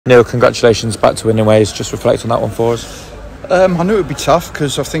Neil, congratulations, back to winning ways. Just reflect on that one for us. I knew it would be tough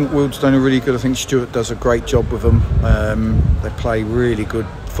because I think Wealdstone are really good. I think Stuart does a great job with them. They play really good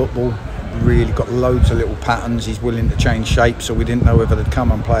football, really got loads of little patterns. He's willing to change shape, so we didn't know whether they'd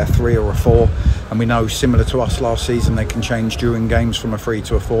come and play a 3 or a 4. And we know, similar to us last season, they can change during games from a 3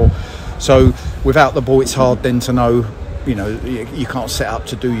 to a 4. So without the ball, it's hard then to know, you can't set up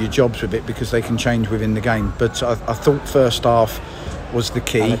to do your jobs with it because they can change within the game. But I thought first half was the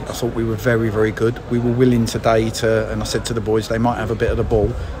key. I thought we were very, very good. We were willing today and I said to the boys, they might have a bit of the ball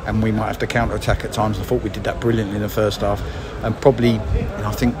and we might have to counter-attack at times. I thought we did that brilliantly in the first half, and probably,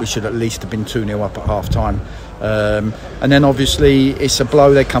 I think we should at least have been 2-0 up at half-time. And then obviously it's a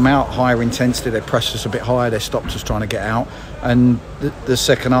blow. They come out higher intensity, they pressed us a bit higher, they stopped us trying to get out, and the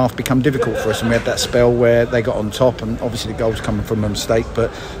second half become difficult for us, and we had that spell where they got on top, and obviously the goal's coming from a mistake,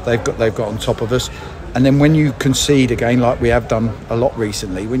 but they've got on top of us. And then when you concede again, like we have done a lot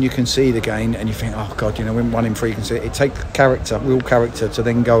recently, when you concede again and you think, oh God, when 1 in 3 concede, it takes real character to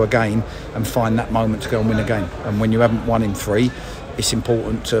then go again and find that moment to go and win a game. And when you haven't 1 in 3, it's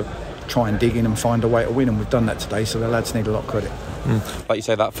important to try and dig in and find a way to win, and we've done that today, so the lads need a lot of credit. Like you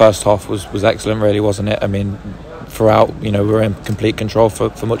say, that first half was excellent, really, wasn't it? I mean, throughout, we were in complete control for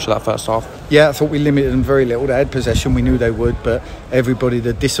much of that first half. Yeah, I thought we limited them very little. They had possession, we knew they would, but everybody,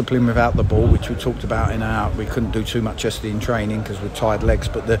 the discipline without the ball, which we talked about we couldn't do too much yesterday in training because we're tired legs,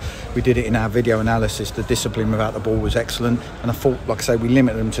 but we did it in our video analysis. The discipline without the ball was excellent, and I thought, like I say, we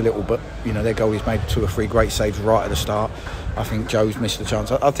limited them to little, but their goalies made 2 or 3 great saves right at the start. I think Joe's missed the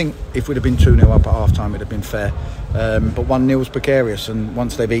chance. I think if we'd have been 2-0 up at half time, it'd have been fair, but 1-0's precarious, and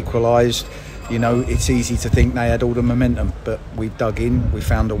once they've equalised, it's easy to think they had all the momentum, but we dug in, we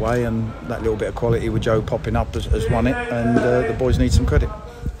found a way, and that little bit of quality with Joe popping up has won it, and the boys need some credit.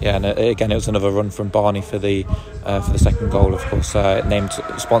 Yeah, and again, it was another run from Barney for the second goal, of course. Named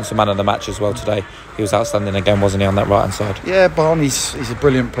sponsor man of the match as well today. He was outstanding again, wasn't he, on that right hand side? Yeah, he's a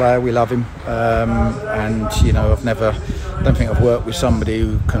brilliant player. We love him, and I don't think I've worked with somebody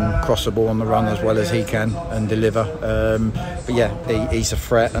who can cross the ball on the run as well as he can and deliver. But yeah, he's a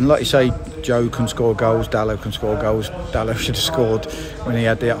threat, and like you say, Joe can score goals, Dallo can score goals. Dallo should have scored when he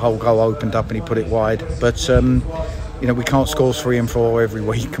had the whole goal opened up and he put it wide, but we can't score 3 and 4 every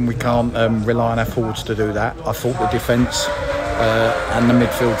week, and we can't rely on our forwards to do that. I thought the defence and the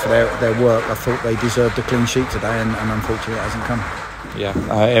midfield for their work, I thought they deserved a clean sheet today, and unfortunately it hasn't come. Yeah,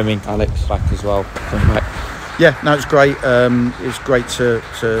 I mean, Alex back as well, coming back. Yeah, no, it's great. It's great to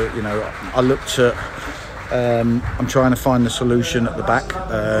I looked at. I'm trying to find the solution at the back.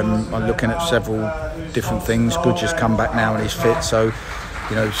 I'm looking at several different things. Goodge has come back now and he's fit, so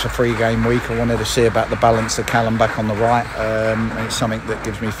it's a 3-game week. I wanted to see about the balance of Callum back on the right, and it's something that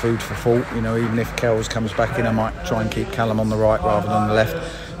gives me food for thought. Even if Kells comes back in, I might try and keep Callum on the right rather than the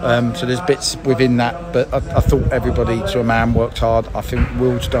left. So there's bits within that, but I thought everybody to a man worked hard. I think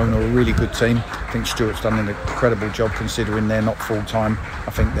Wealdstone are a really good team. I think Stuart's done an incredible job considering they're not full time.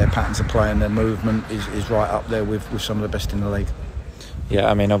 I think their patterns of play and their movement is right up there with some of the best in the league. Yeah,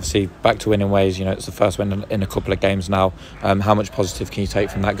 I mean, obviously back to winning ways. It's the first win in a couple of games now. How much positive can you take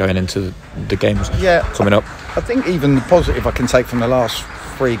from that going into the games coming up? I think even the positive I can take from the last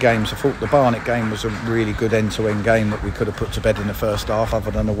 3 games. I thought the Barnet game was a really good end-to-end game that we could have put to bed in the first half,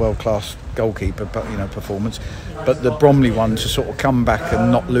 other than a world-class goalkeeper performance. But the Bromley one, to sort of come back and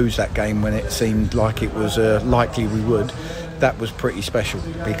not lose that game when it seemed like it was likely we would, that was pretty special,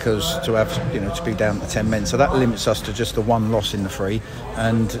 because to have to be down to 10 men, so that limits us to just the 1 loss in the 3,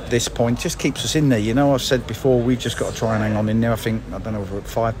 and this point just keeps us in there. I've said before, we've just got to try and hang on in there. I don't know if we're at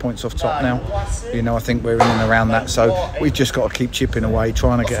 5 points off top now. I think we're in and around that, so we've just got to keep chipping away,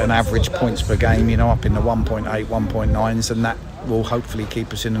 trying to get an average points per game up in the 1.8 1.9s, and that will hopefully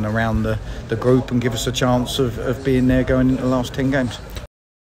keep us in and around the group and give us a chance of being there going into the last 10 games.